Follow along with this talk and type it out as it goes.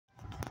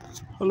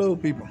Hello,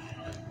 people.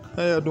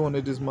 How y'all doing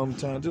at this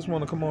moment in time? Just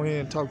want to come on here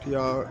and talk to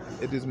y'all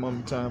at this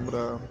moment in time,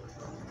 but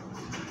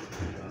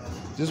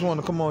just want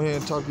to come on here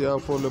and talk to y'all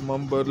for a little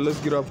moment. But let's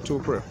get off to a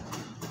prayer.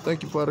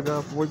 Thank you, Father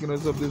God, for waking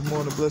us up this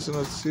morning, blessing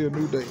us to see a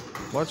new day.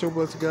 Watch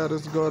over us, guide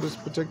us, guard us,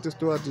 protect us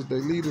throughout this day,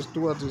 lead us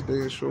throughout this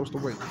day, and show us the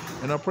way.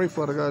 And I pray,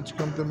 Father God, you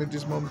come through me at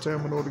this moment in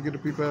time in order to get the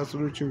people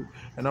absolute truth.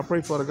 And I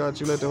pray, Father God,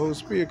 you let the Holy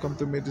Spirit come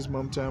through me at this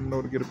moment in time in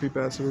order to get the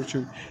people absolute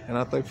truth. And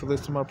I thank you for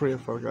this to my prayer,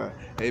 Father God.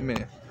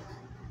 Amen.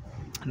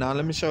 Now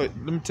let me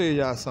tell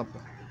y'all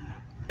something.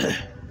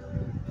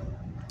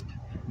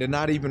 They're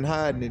not even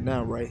hiding it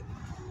now, right?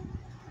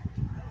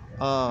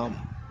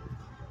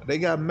 They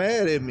got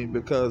mad at me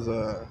because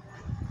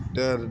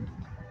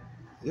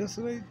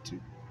yesterday,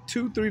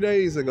 3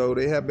 days ago,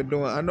 they have been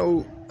doing. I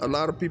know a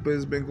lot of people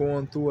has been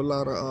going through a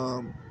lot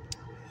of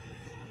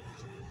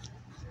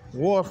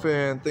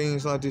warfare and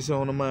things like this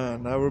on the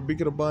mind. Now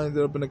Rebecca to bind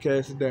it up and to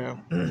cast it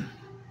down.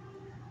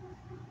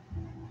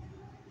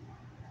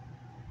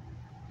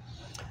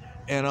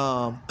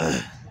 And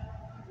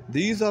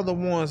these are the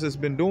ones that's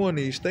been doing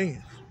these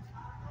things.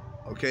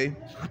 Okay.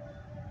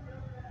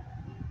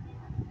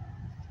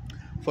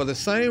 For the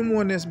same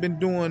one that's been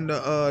doing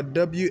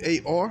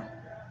the WAR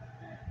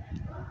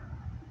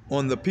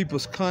on the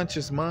people's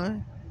conscious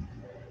mind,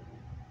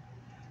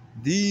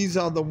 these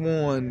are the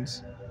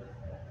ones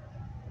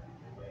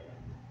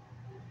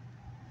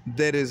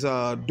that is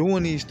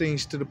doing these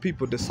things to the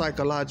people, the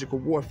psychological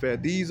warfare.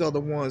 These are the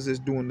ones that's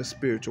doing the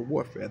spiritual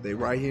warfare. They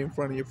right here in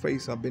front of your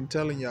face. I've been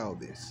telling y'all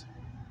this.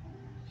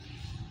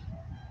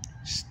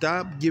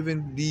 Stop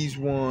giving these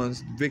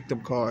ones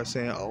victim cards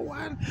saying, oh,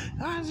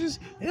 I just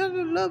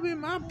love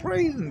him, I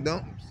praise him.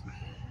 Don't.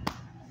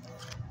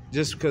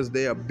 Just because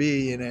they're a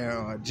billionaire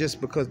or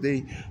just because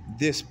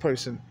this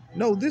person.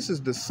 No, this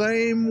is the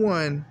same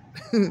one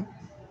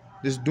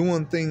that's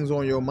doing things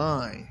on your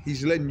mind.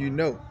 He's letting you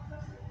know.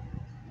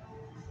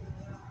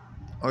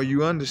 Are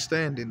you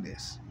understanding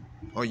this?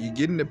 Are you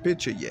getting the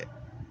picture yet?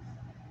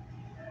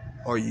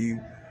 Are you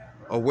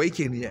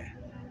awakened yet?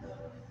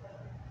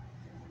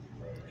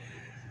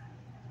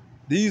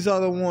 These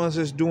are the ones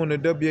that's doing the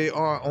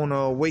WAR on the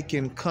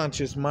awakened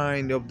conscious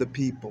mind of the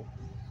people.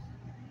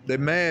 They're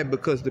mad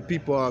because the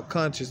people are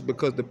conscious,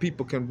 because the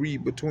people can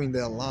read between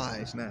their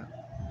lines now.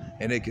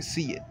 And they can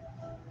see it.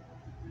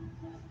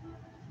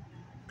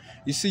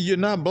 You see, you're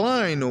not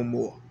blind no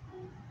more.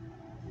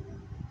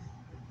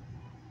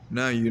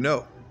 Now you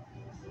know.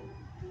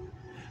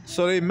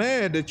 So they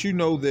mad that you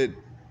know that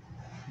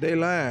they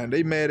lying.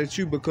 They mad at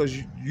you because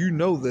you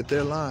know that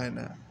they're lying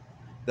now.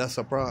 That's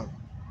a problem.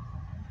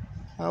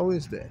 How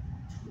is that?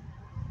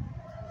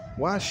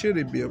 Why should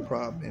it be a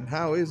problem? And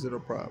how is it a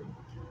problem?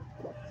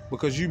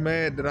 Because you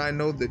mad that I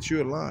know that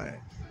you're lying.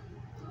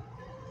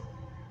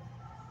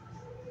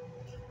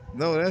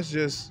 No, that's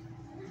just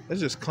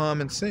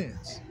common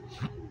sense.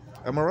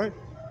 Am I right?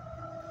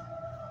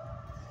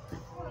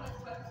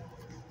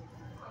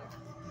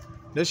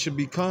 That should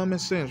be common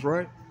sense,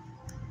 right?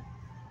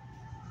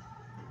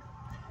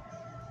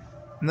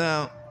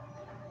 Now,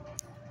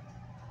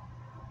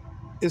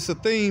 it's a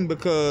thing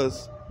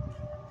because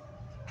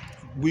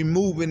we're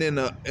moving in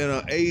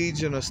an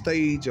age and a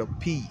stage of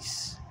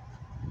peace.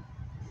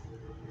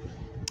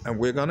 And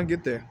we're going to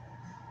get there.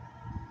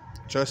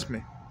 Trust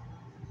me.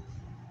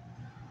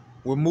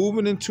 We're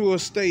moving into a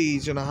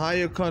stage in a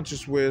higher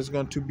conscious where it's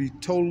going to be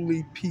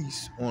totally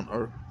peace on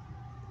earth.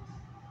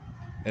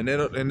 And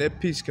that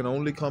peace can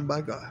only come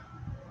by God.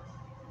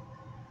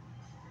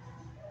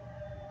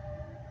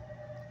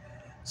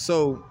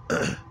 So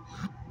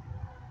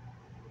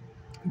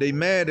they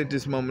mad at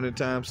this moment in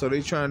time, so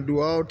they trying to do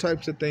all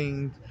types of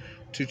things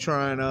to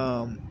try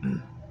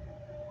and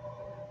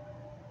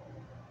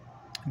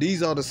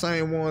these are the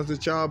same ones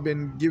that y'all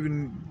been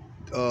giving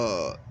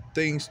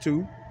things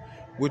to,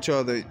 which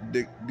are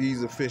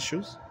these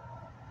officials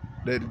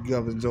that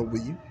governs over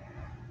you.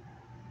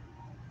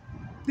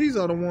 These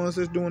are the ones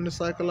that's doing the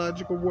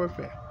psychological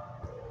warfare.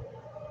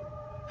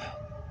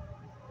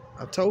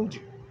 I told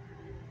you,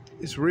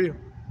 it's real.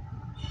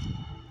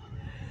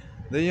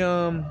 They've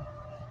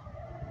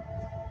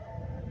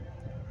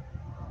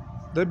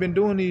been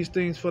doing these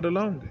things for the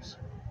longest.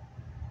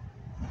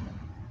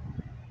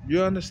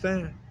 You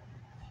understand?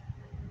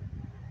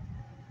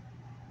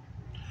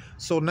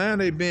 So now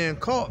they being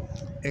caught,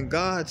 and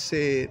God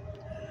said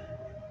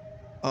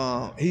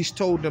He's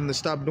told them to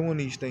stop doing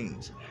these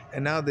things.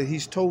 And now that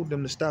He's told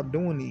them to stop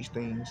doing these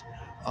things,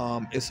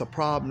 it's a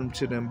problem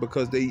to them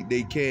because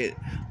they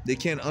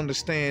can't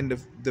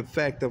understand the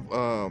fact of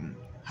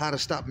how to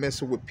stop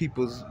messing with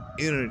people's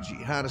energy,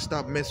 how to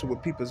stop messing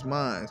with people's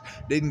minds.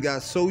 They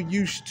got so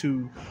used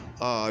to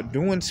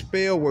doing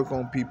spell work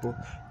on people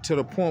to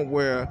the point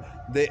where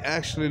they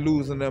actually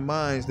losing their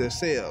minds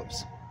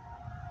themselves.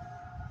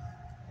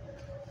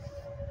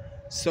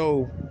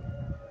 So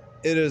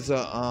it is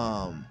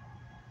a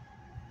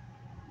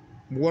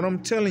what I'm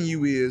telling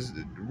you is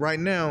right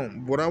now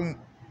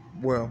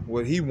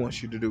what he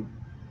wants you to do.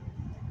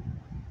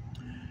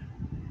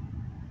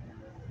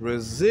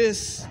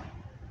 Resist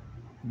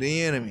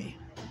the enemy.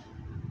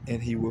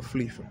 and he will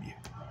flee from you.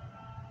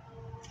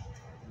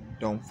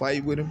 Don't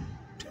fight with him.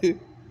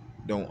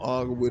 Don't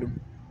argue with him.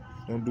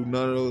 Don't do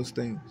none of those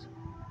things.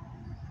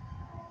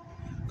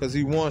 Because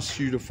he wants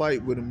you to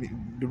fight with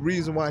him. The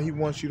reason why he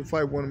wants you to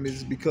fight with him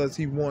is because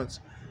he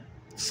wants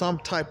some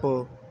type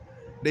of,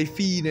 they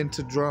feed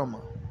into drama.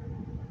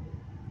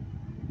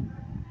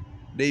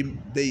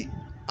 They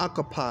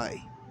occupy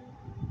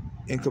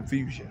in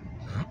confusion.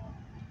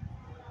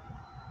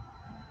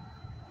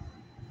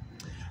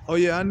 Oh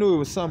yeah, I knew it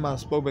was something I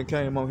spoke and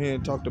came on here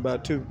and talked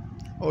about too.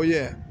 Oh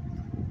yeah.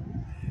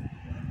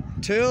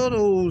 Tell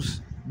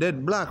those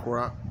that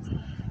BlackRock,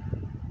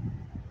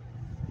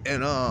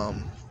 and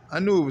I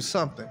knew it was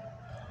something.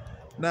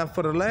 Now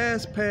for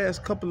the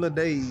past couple of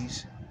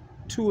days,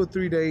 2 or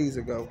 3 days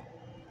ago,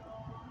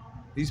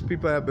 these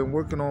people have been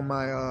working on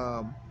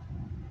my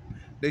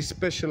they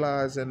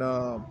specialize in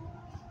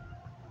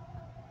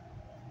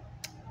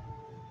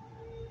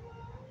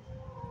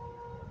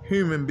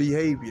human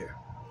behavior.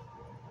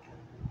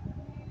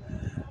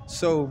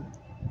 So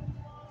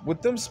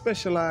with them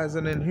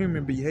specializing in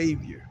human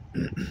behavior,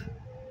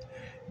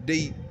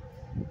 they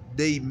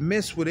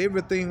mess with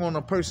everything on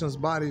a person's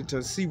body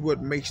to see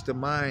what makes the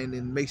mind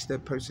and makes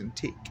that person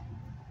tick.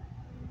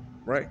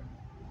 Right?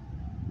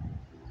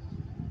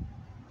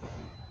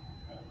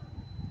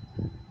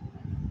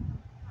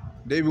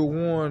 They were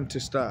warned to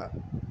stop.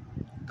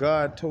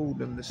 God told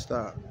them to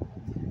stop.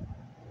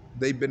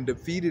 They've been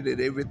defeated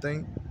at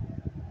everything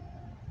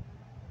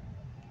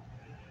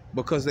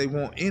because they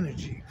want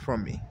energy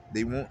from me.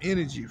 They want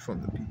energy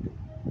from the people.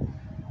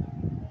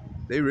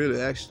 They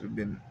really actually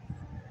been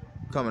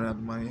coming out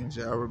of my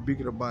energy. I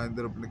rebuke it about and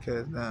up in the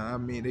cast now. I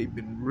mean, they've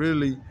been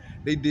really,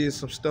 they did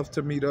some stuff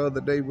to me the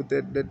other day with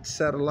that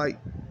satellite.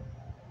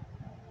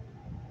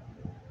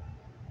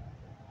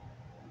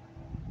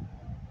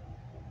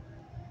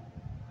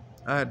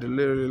 I had to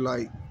literally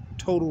like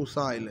total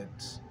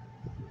silence.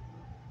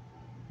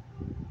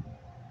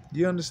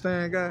 You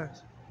understand,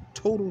 guys?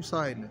 Total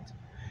silence.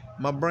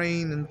 My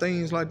brain and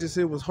things like this,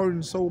 it was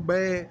hurting so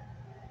bad.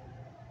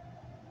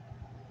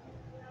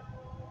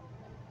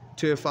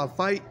 Till if I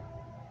fight,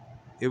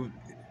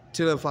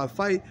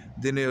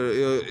 then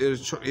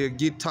it'll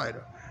get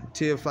tighter.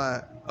 Till if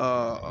I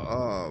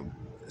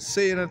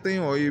say anything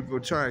or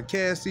even try and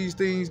cast these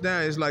things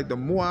down, it's like the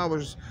more I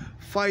was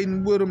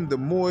fighting with them, the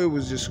more it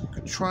was just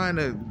trying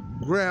to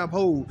grab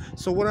hold.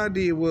 So what I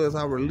did was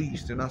I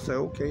released, and I said,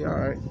 okay, all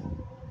right,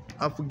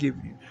 I forgive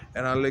you,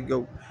 and I let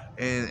go.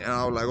 And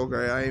I was like,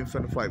 okay, I ain't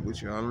finna fight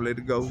with you. I'm gonna let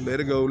it go, let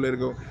it go, let it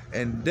go.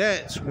 And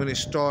that's when it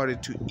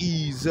started to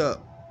ease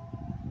up,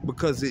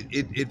 because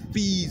it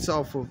feeds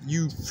off of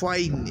you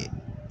fighting it.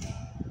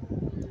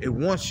 It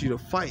wants you to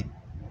fight.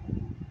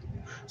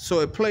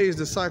 So it plays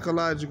the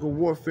psychological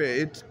warfare.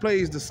 It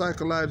plays the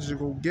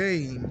psychological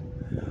game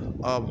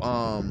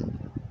of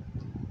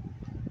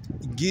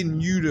getting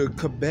you to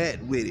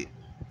combat with it.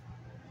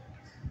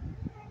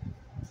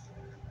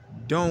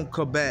 Don't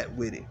combat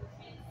with it.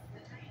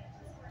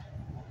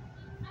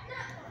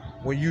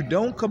 When you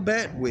don't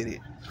combat with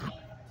it,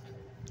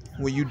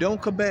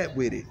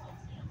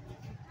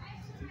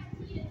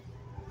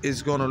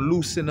 it's gonna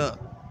loosen up.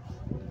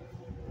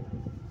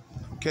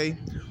 Okay?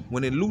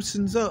 When it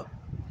loosens up,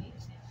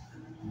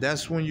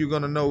 that's when you're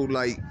gonna know,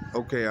 like,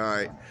 okay, all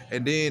right.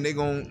 And then they're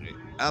gonna,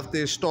 after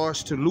it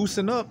starts to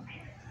loosen up,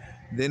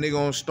 then they're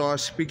gonna start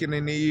speaking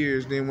in the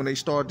ears. Then when they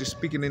start to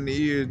speaking in the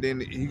ears,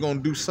 then he's gonna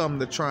do something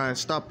to try and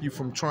stop you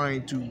from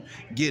trying to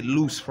get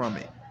loose from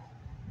it.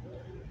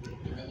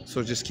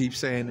 So just keep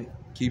saying it.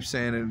 Keep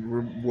saying it.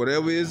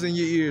 Whatever is in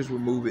your ears,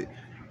 remove it.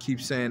 Keep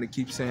saying it.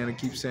 Keep saying it.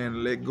 Keep saying it.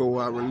 Let go.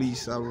 I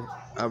release. I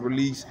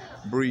release.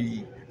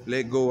 Breathe.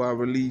 Let go. I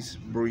release.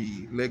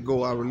 Breathe. Let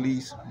go. I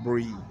release.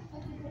 Breathe.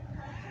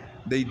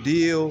 They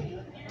deal.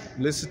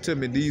 Listen to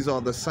me. These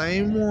are the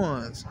same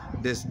ones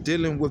that's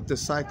dealing with the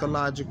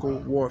psychological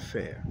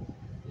warfare.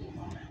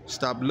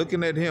 Stop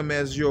looking at him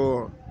as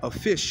your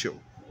official.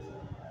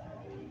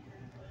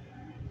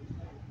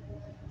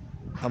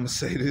 I'm gonna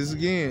say this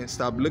again.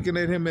 Stop looking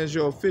at him as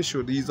your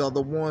official. These are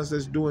the ones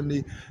that's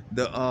doing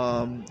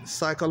the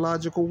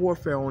psychological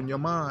warfare on your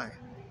mind.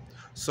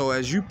 So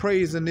as you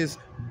praising this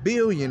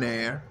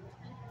billionaire,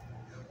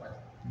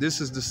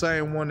 this is the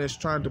same one that's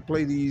trying to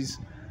play these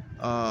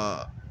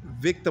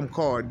victim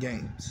card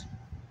games.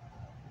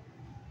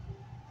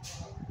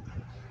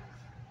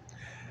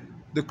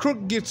 The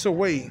crook gets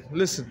away.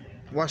 Listen,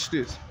 watch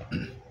this.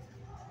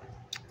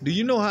 Do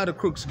you know how the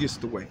crooks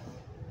gets away?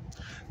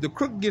 The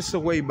crook gets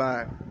away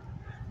by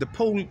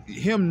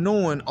him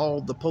knowing all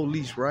the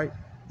police, right?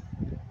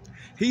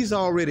 He's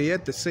already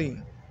at the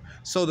scene.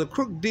 So the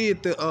crook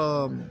did the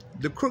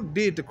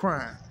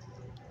crime,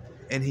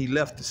 and he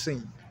left the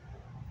scene,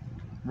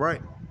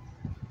 right?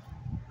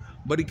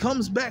 But he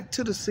comes back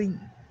to the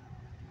scene.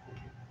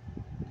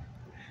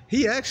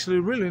 He actually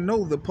really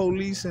knows the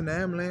police and the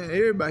ambulance,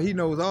 everybody. He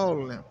knows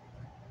all of them,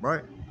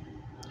 right?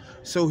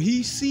 So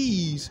he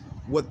sees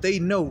what they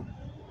know.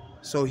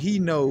 So he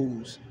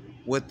knows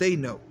what they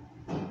know,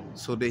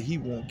 so that he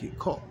won't get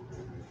caught.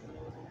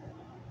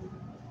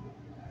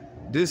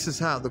 This is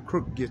how the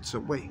crook gets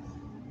away.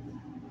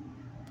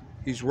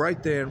 He's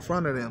right there in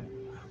front of them,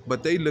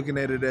 but they looking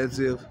at it as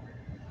if,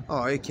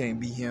 oh, it can't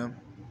be him.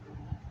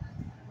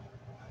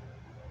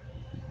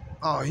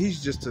 Oh,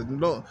 he's just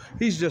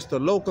a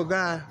local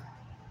guy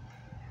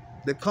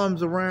that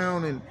comes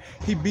around and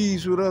he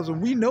bees with us,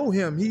 and we know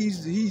him. He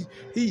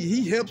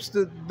helps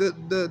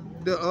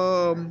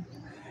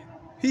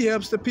he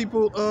helps the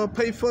people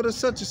pay for the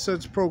such and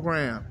such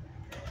program.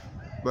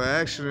 But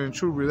actually, in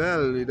true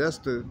reality, that's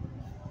the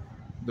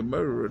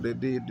murderer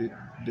that did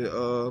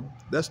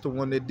that's the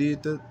one that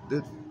did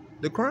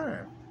the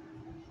crime.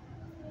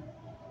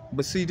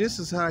 But see, this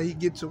is how he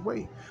gets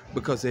away,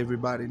 because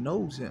everybody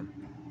knows him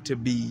to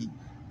be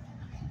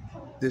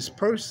this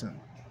person.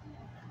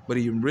 But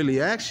in really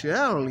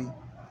actuality,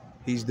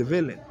 he's the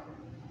villain.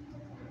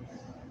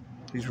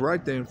 He's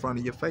right there in front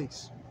of your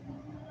face.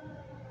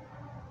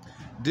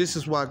 This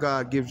is why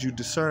God gives you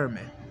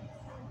discernment.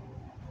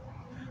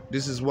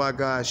 This is why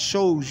God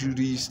shows you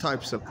these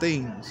types of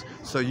things,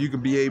 so you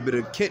can be able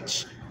to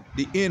catch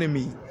the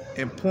enemy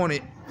and point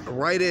it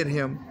right at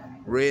him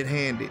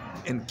red-handed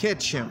and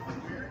catch him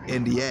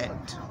in the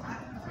act.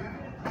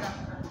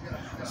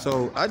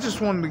 So I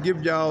just wanted to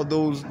give y'all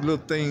those little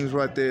things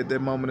right there at that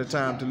moment of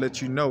time to let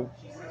you know,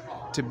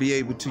 to be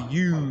able to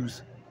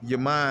use your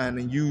mind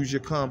and use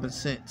your common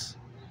sense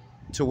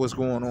to what's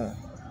going on.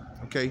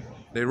 Okay?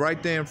 They're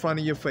right there in front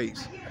of your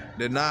face.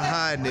 They're not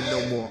hiding it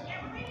no more.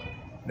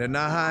 They're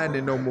not hiding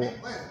it no more.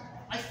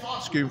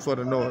 Scream for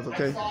the North,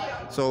 okay?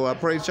 So I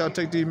pray that y'all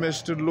take these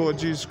messages to the Lord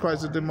Jesus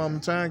Christ at this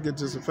moment in time. Get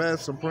to some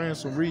fast, some praying,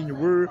 some reading your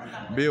word,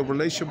 build a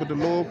relationship with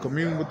the Lord,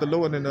 commune with the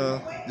Lord, and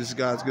this is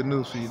God's good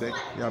news for you today.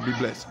 Y'all be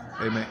blessed.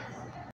 Amen.